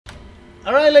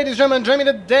Alright, ladies and gentlemen, join me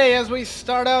today as we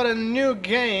start out a new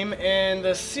game in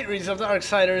the series of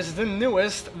Darksiders, the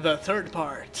newest, the third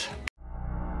part.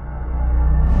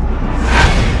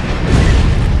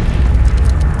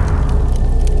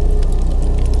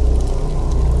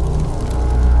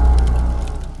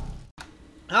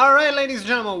 Alright, ladies and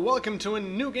gentlemen, welcome to a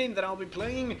new game that I'll be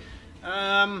playing.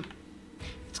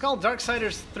 It's called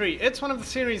Darksiders III. It's one of the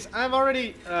series I've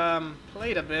already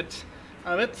played a bit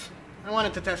of it. I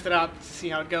wanted to test it out to see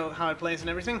how it plays and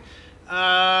everything.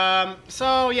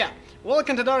 So yeah,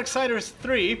 welcome to Darksiders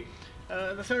III,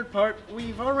 the third part.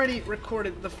 We've already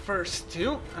recorded the first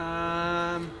two.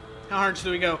 How hard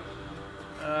do we go?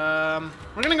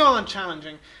 We're gonna go on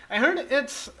challenging. I heard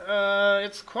it's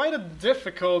quite a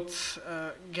difficult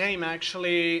game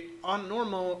actually on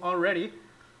normal already.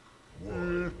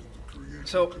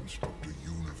 So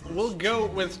we'll go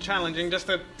with challenging just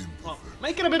to, well,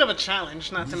 make it a bit of a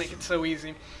challenge, not to make it so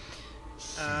easy.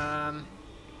 Alright.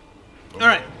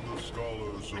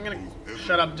 I'm gonna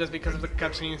shut up just because of the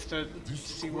cutscenes to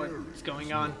see what's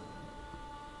going on.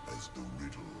 As the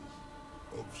riddle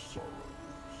of sorrows.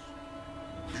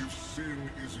 If sin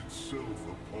is itself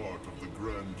a part of the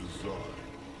grand design,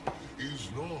 is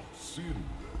not sin,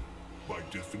 by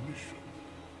definition,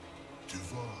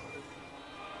 divine?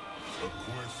 A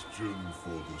question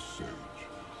for the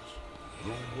sages.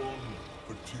 The one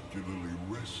particularly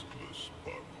restless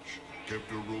bunch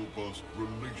kept a robust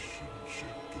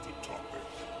relationship to the topic.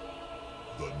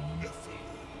 The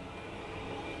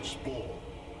Nephilim. Spawn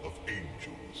of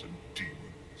angels and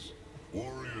demons.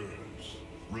 Warriors,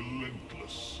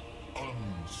 relentless,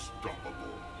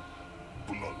 unstoppable,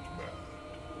 blood-mad.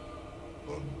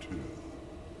 Until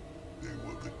they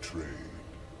were betrayed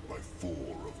by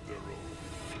four of their own.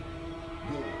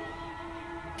 War,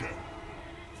 death,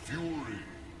 fury,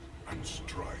 and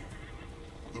strife.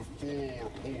 The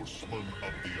Four Horsemen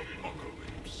of the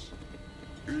Apocalypse.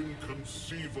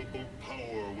 Inconceivable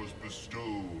power was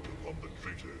bestowed upon the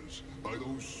traitors by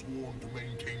those sworn to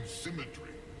maintain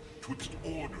symmetry twixt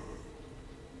order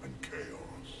and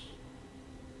chaos.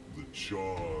 The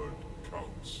Charred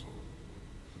Council.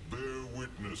 Bear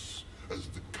witness as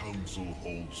the Council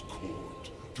holds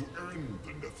court to end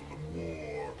the Nephilim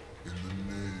War in the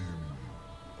name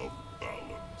of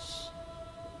balance.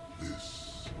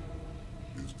 This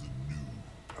is the new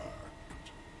pact.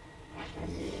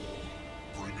 War,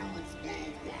 bringer of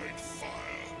worldwide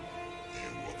fire. You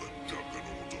are the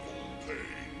juggernaut of all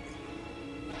pain.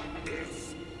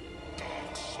 Death,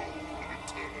 dark soul of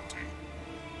eternity.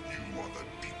 You are the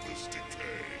deepest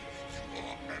decay. You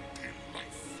are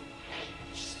anti-life.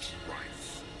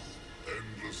 Strife.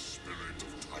 Endless spirit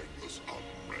of timeless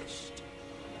unrest.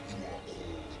 You are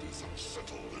all that is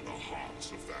unsettled in the hearts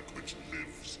of that which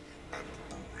lives and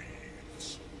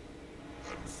breathes.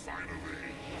 And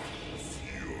finally,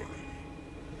 fury.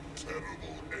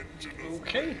 Terrible engine of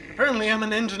Okay, rage. apparently I'm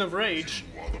an engine of rage.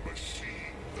 You are the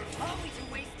machine that... Are we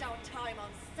to waste our time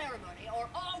on ceremony, or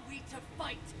are we to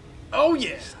fight? Oh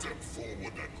yeah! Step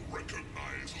forward and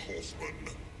recognize, Horseman.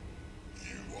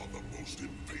 You are the most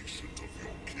impatient of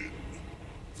your kin.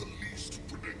 The least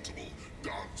predictable,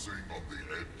 dancing on the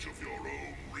edge of your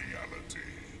own reality.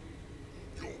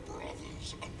 Your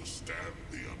brothers understand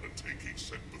the undertaking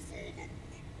set before them.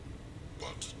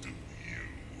 But do you?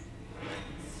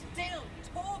 Still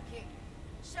talking?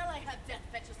 Shall I have Death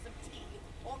fetch us some tea,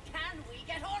 or can we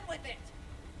get on with it?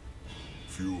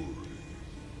 Fury,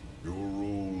 your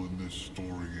role in this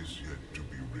story is yet to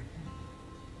be written.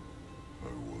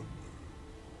 I wonder,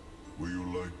 will you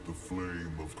light the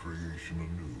flame of creation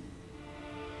anew?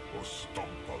 Or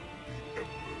stomp out the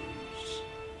embers?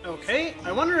 Okay,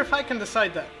 I wonder if I can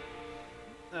decide that.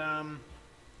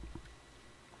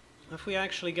 If we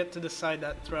actually get to decide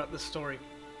that throughout the story.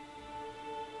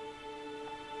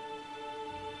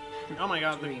 Oh my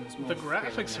god, the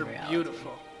graphics are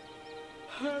beautiful.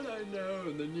 Had I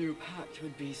known the new pact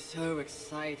would be so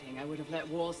exciting, I would have let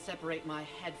walls separate my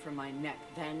head from my neck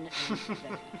then and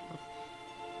there.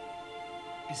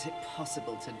 Is it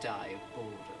possible to die of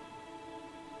boredom?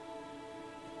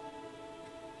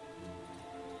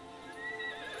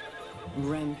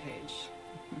 Rampage.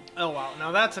 Oh wow,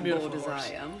 now that's a beautiful Bored as horse.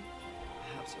 I am,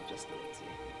 perhaps you're just lazy.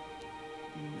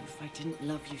 If I didn't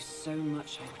love you so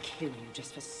much, I'd kill you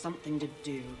just for something to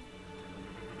do.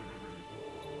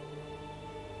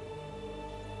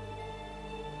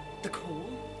 The call?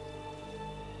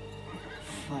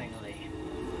 Finally.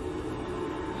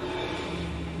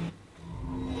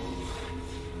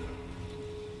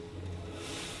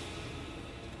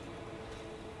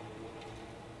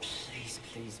 Please,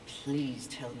 please, please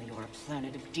tell me you're a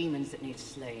planet of demons that needs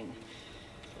slaying.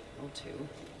 Or two.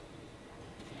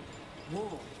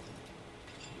 War.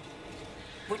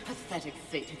 What pathetic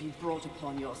fate have you brought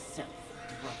upon yourself,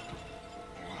 brother?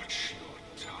 Watch your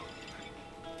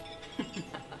tongue.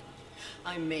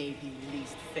 I may be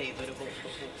least favored of all the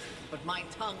horses, but my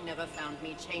tongue never found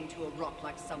me chained to a rock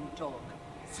like some dog.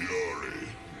 Fury,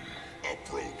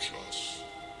 approach us.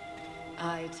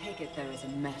 I take it there is a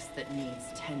mess that needs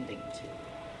tending to.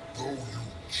 Though you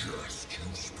jest,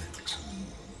 you speak true.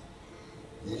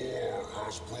 War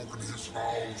has broken his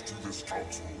vows to this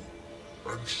council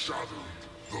and shattered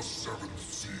the seventh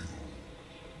seal.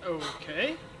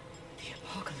 Okay. The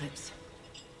apocalypse.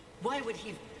 Why would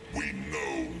he... We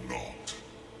know not.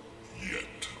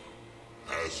 Yet.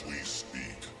 As we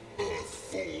speak,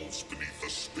 Earth falls beneath the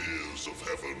spears of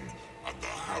heaven and the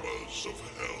hammers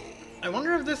of hell. I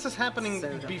wonder if this is happening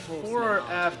before or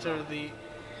after the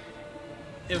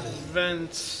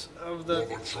events of the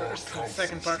first and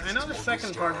second part. I know the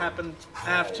second part happened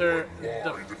after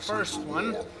the first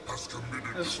one,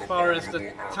 as far as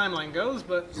the timeline goes,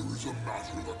 but... There is a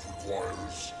matter that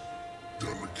requires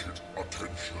delicate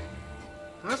attention.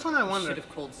 That's what I wonder. Should have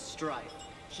called Strife.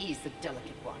 He's the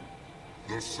delicate one.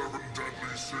 The 7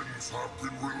 deadly sins have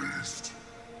been released,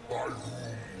 by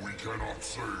whom we cannot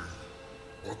say,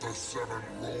 but the 7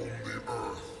 roam the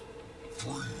earth,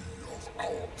 free of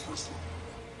our prison.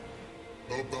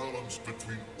 The balance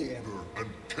between order and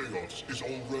chaos is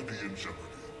already in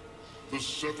jeopardy. The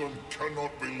 7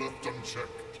 cannot be left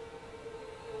unchecked.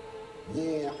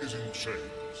 War is in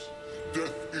chains.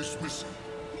 Death is missing.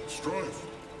 Strife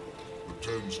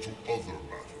attends to other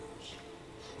matters.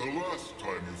 The last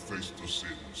time you faced the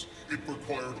sins, it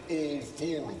required all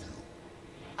 4 of you.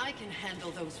 I can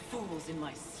handle those fools in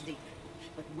my sleep.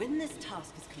 But when this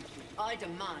task is complete, I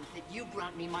demand that you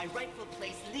grant me my rightful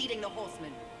place leading the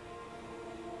Horsemen.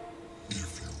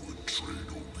 If you would trade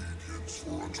obedience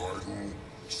for a title,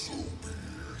 so be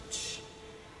it.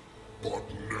 But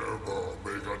never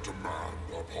make a demand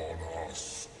upon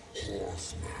us,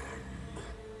 Horsemen.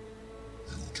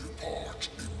 You depart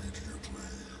immediately.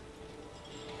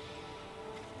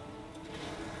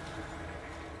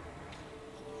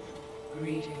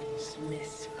 Greetings,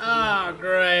 Miss. Ah,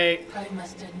 great. I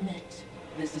must admit,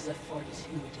 this is a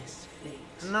fortuitous fate.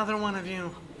 Another one of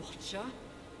you. Watcher?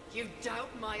 You doubt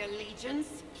my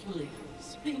allegiance?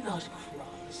 Please, be not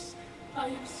cross. I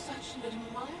am such an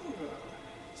admirer.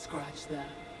 Scratch that.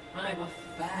 I'm a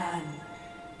fan.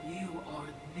 You are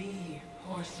the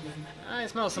Horseman. I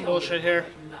smell some bullshit here.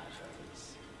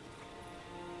 Matters.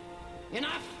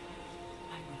 Enough!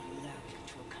 I will allow you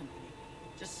to accompany me.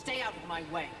 Just stay out of my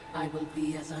way. I will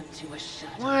be as unto a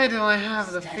shadow. Why do I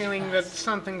have the feeling that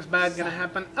something's bad gonna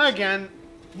happen again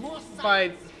More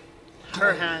by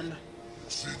her hand?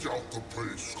 Seek out the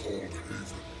place called Haven.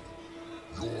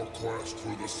 Your quest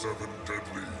for the 7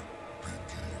 deadly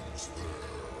begins there.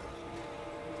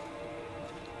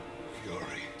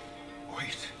 Fury,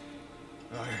 wait.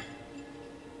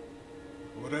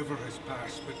 Whatever has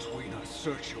passed between us,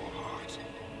 search your heart.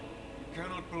 You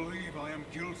cannot believe I am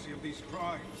guilty of these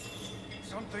crimes.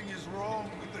 Something is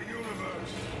wrong with the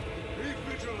universe. Be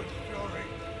vigilant, Fury.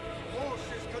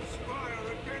 Forces conspire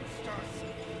against us.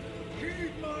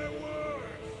 Heed my words.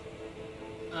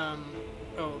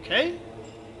 Okay.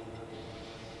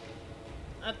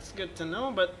 That's good to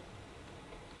know, but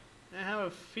I have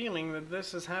a feeling that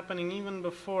this is happening even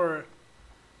before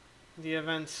the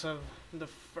events of the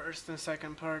first and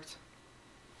second part.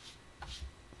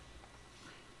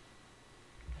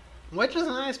 Which is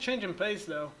a nice change in pace,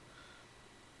 though.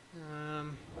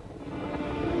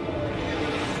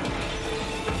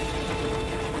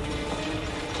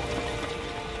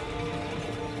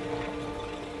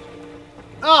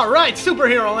 Alright,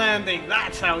 superhero landing!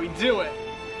 That's how we do it!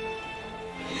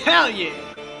 Hell yeah!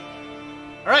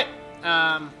 Alright,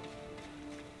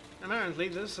 apparently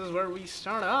this is where we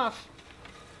start off.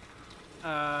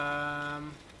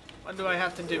 What do I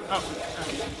have to do? Oh,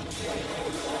 okay.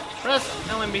 Press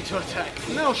LMB to attack.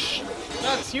 No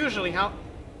that's usually how...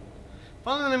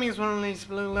 Fallen enemies will release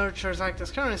blue lurchers act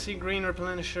as currency, green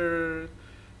replenisher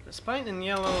respite, and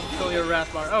yellow fill your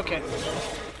wrath bar. Okay.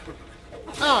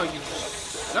 Oh, you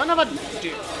son of a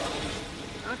dude.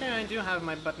 Okay, I do have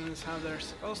my buttons how they're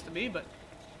supposed to be, but...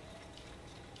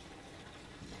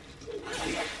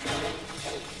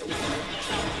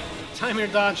 Time your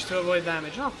dodge to avoid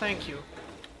damage. Oh, thank you.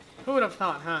 Who would have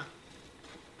thought, huh?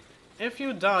 If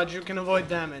you dodge, you can avoid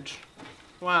damage.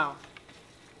 Wow.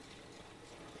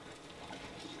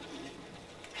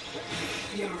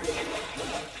 Fury.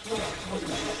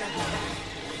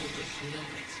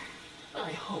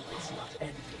 I hope it's not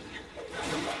ending.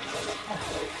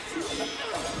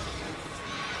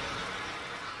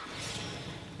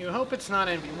 You hope it's not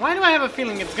envy. Why do I have a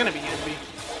feeling it's gonna be envy?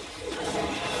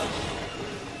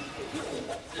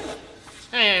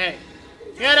 Hey, hey, hey.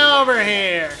 Get over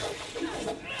here!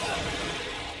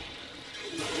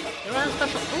 Do I have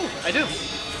special? Ooh, I do.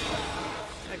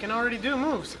 I can already do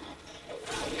moves.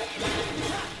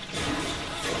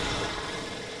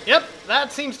 Yep,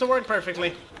 that seems to work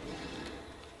perfectly.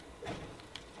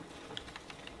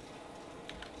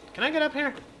 Can I get up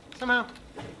here? Somehow?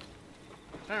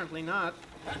 Apparently not.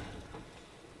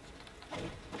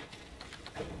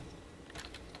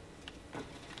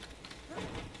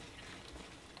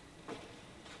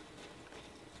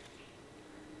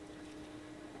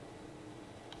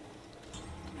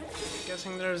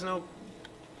 Guessing there's no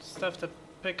stuff to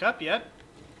pick up yet.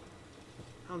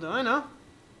 How do I know?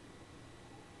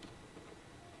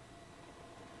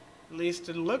 At least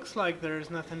it looks like there's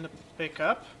nothing to pick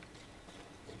up.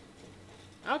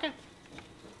 Okay.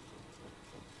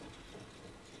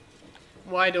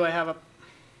 Why do I have a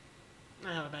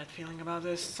bad feeling about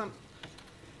this?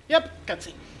 Yep,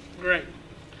 cutscene. Great.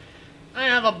 I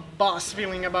have a boss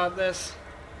feeling about this.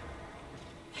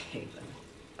 Haven.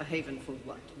 A haven for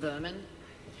what? Vermin?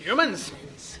 Humans!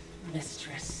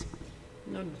 Mistress.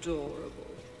 Adorable.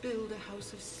 Build a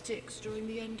house of sticks during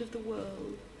the end of the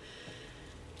world.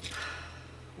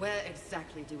 Where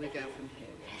exactly do we go from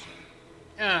here, Richard?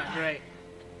 Ah, great.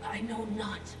 I know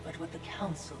not but what the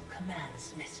council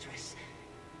commands, mistress.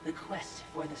 The quest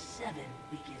for the Seven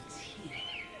begins here.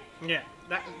 Yeah,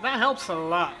 that helps a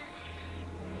lot.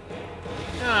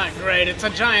 Ah, great, it's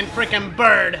a giant freaking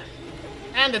bird!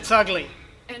 And it's ugly.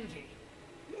 Envy.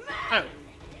 Oh.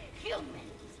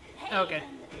 Humans. Okay.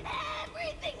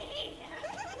 Everything here.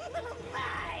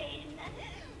 Mine.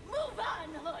 Move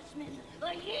on, horsemen,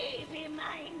 or ye be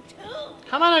mine too.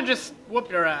 How about I just whoop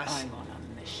your ass? I'm on a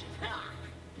mission.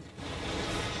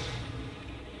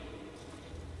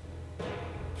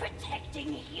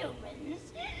 Protecting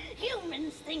humans.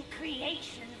 Humans think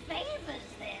creation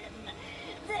favors them.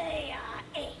 They are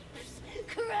apes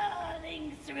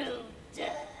crawling through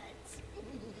dirt.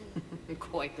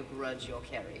 Quite the grudge you're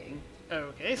carrying.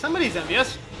 Okay, somebody's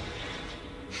envious.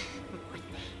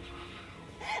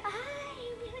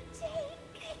 I will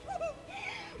take.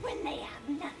 When they have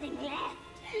nothing left,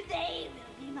 they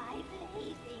will be my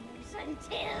playthings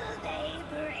until they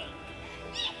break.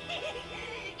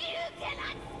 You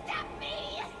cannot stop me.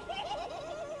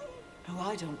 Oh,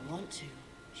 I don't want to.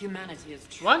 Humanity is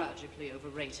What? tragically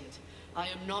overrated. I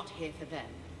am not here for them.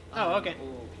 Oh, I'm okay.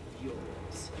 all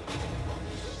yours.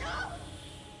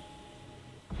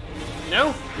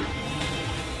 No?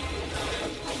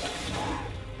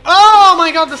 Oh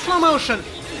my god, the slow motion!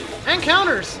 And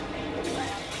counters!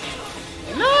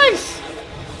 Nice!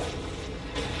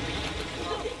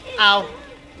 Ow.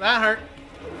 That hurt.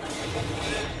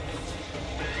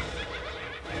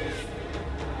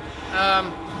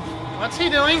 What's he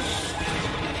doing?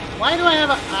 Why do I have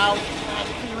a bad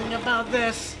feeling about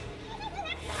this?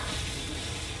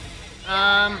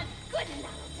 Good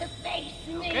enough to face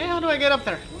me. Okay, how do I get up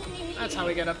there? That's how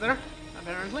we get up there,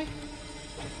 apparently.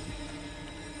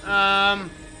 I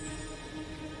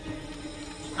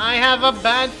have a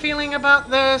bad feeling about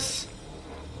this.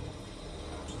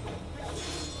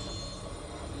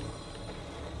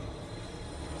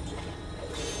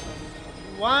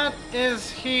 What is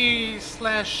he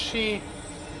 / she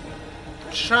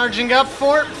charging up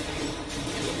for?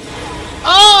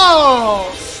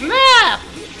 Oh, snap!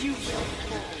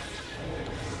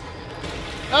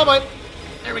 Oh boy.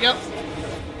 There we go.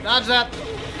 Dodge that.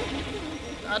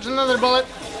 Dodge another bullet.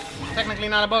 Technically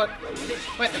not a bullet.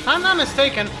 Wait, if I'm not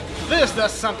mistaken, this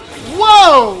does something.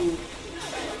 Whoa!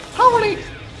 Holy!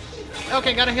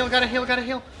 Okay, gotta heal, gotta heal, gotta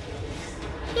heal.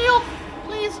 Heal,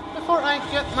 please, before I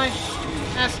get my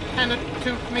ass handed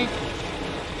to me.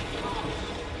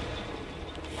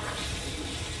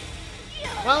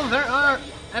 Well, there are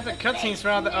epic cutscenes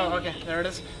throughout the... Oh, okay, there it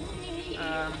is.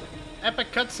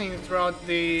 Epic cutscenes throughout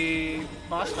the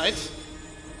boss fights.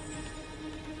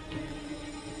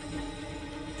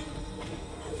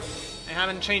 I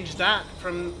haven't changed that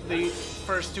from the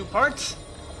first two parts.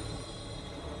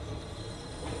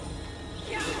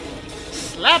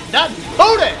 Slap that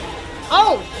booty!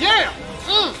 Oh, yeah!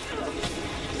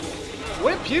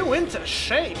 Whip you into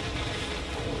shape.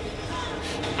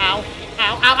 Ow. Ow,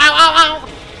 ow, ow, ow, ow!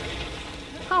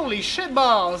 Holy shit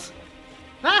balls!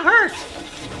 That hurt!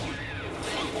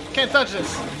 Can't touch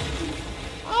this.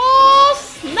 Oh,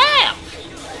 snap!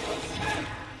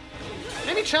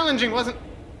 Maybe challenging wasn't...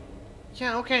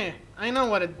 Yeah, okay. I know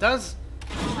what it does.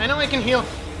 I know I can heal.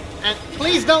 And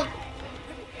please don't...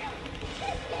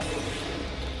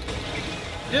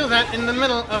 do that in the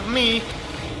middle of me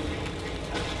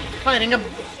Fighting a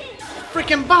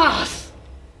freaking boss!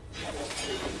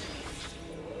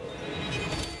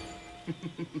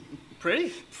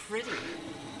 Pretty? Pretty.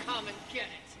 Come and get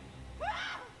it.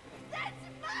 That's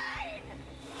mine!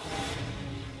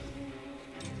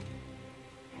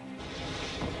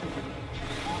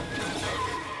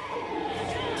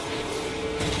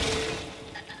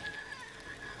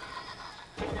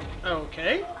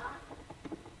 Okay.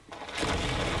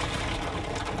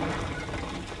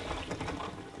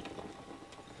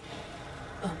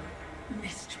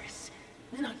 Mistress,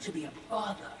 not to be a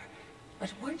bother,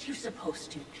 but weren't you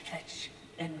supposed to catch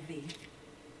Envy?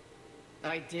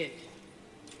 I did.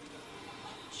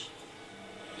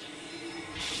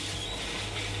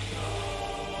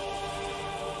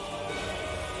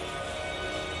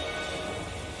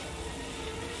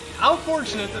 How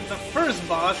fortunate that the first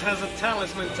boss has a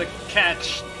talisman to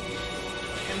catch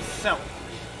himself.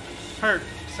 Her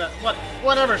self.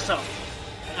 Whatever self.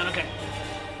 And okay.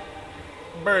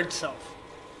 Bird self.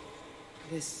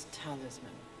 This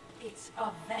talisman. It's a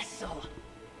vessel.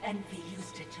 Envy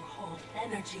used it to hold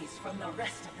energies from the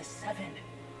rest of the seven.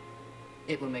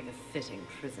 It will make a fitting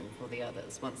prison for the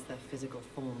others once their physical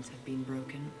forms have been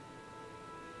broken.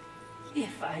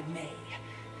 If I may,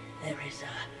 there is a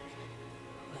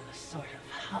sort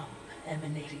of hum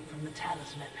emanating from the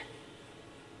talisman.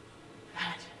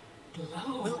 That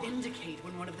glow. Will indicate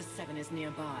when one of the seven is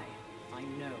nearby. I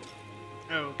know.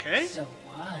 Okay. So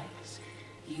wise.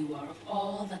 You are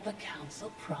all that the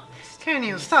council promised. Can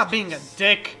you stop being a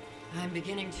dick? I'm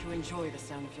beginning to enjoy the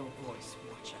sound of your voice,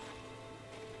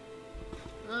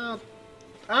 Watcher.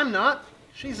 I'm not.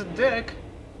 She's a dick.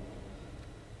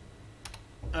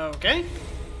 Okay.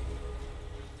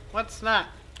 What's that?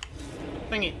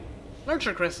 Thingy.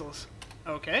 Nurture crystals.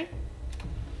 Okay.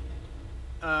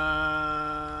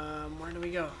 Where do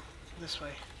we go? This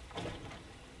way.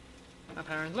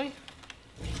 Apparently.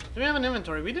 Do we have an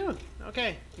inventory? We do.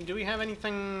 Okay. Do we have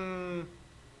anything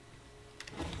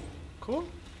cool?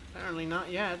 Apparently not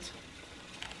yet.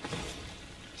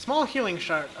 Small healing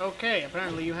shard. Okay.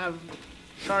 Apparently you have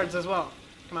shards as well.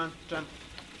 Come on, jump.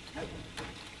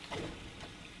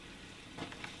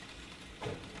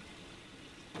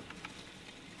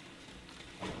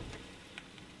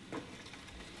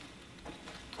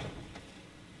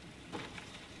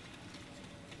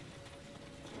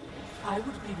 I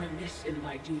would be remiss in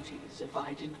my duties if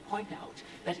I didn't point out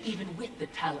that even with the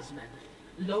talisman,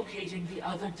 locating the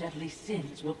other deadly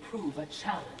sins will prove a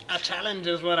challenge. A challenge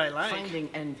is what I like. Finding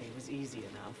Envy was easy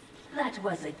enough. That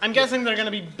was a I'm guessing they're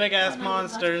gonna be big-ass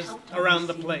monsters around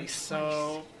the place,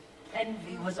 so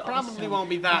Envy was probably also won't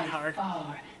be that by hard.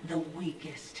 far the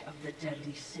weakest of the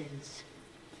deadly sins.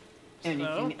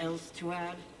 Anything else to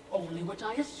add? Only what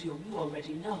I assume you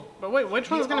already know. But wait, which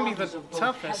one's gonna be the armies of both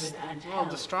toughest? heaven and Well, the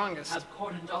hell strongest. have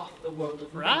cordoned off the world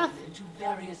of Wrath? man into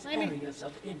various Maybe. areas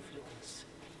of influence.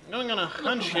 I'm going on a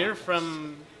hunch here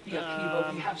from The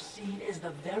upheaval we have seen is the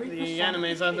very the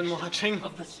animes I've been personification watching.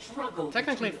 of the struggle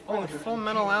Technically, between order Full and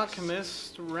Metal chaos.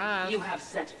 Alchemist, Wrath, You have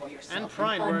set for yourself and an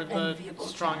Pride were the unenviable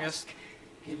strongest. task,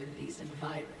 given these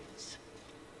environs.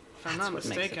 if I'm That's not what makes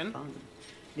mistaken. it fun.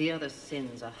 The other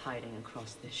sins are hiding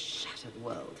across this shattered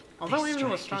world. Although Angel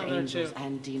was Distracted strong there angels too.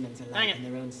 and demons Dang alike it. in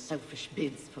their own selfish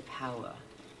bids for power.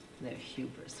 Their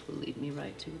hubris will lead me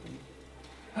right to them.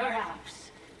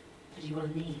 Perhaps, but you will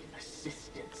need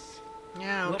assistance.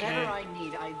 Yeah, okay. Whatever I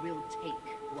need, I will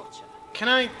take, Watcher.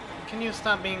 Can you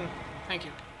stop being... Thank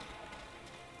you.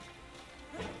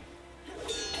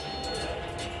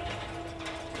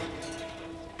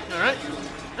 Alright.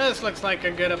 This looks like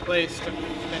a good a place to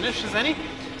finish as any.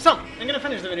 So, I'm gonna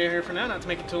finish the video here for now, not to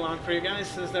make it too long for you guys,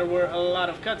 since there were a lot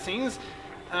of cutscenes.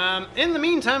 In the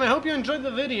meantime, I hope you enjoyed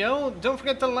the video. Don't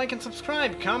forget to like and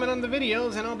subscribe, comment on the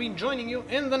videos, and I'll be joining you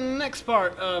in the next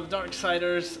part of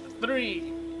Darksiders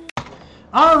 3.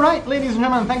 Alright, ladies and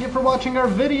gentlemen, thank you for watching our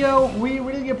video. We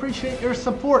really appreciate your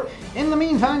support. In the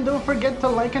meantime, don't forget to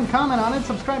like and comment on it,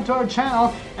 subscribe to our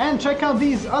channel, and check out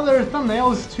these other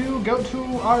thumbnails to go to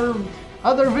our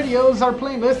other videos, our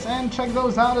playlists, and check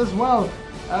those out as well.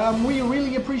 We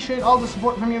really appreciate all the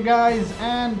support from you guys,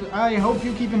 and I hope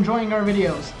you keep enjoying our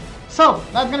videos. So,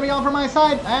 that's going to be all from my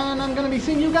side, and I'm going to be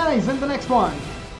seeing you guys in the next one.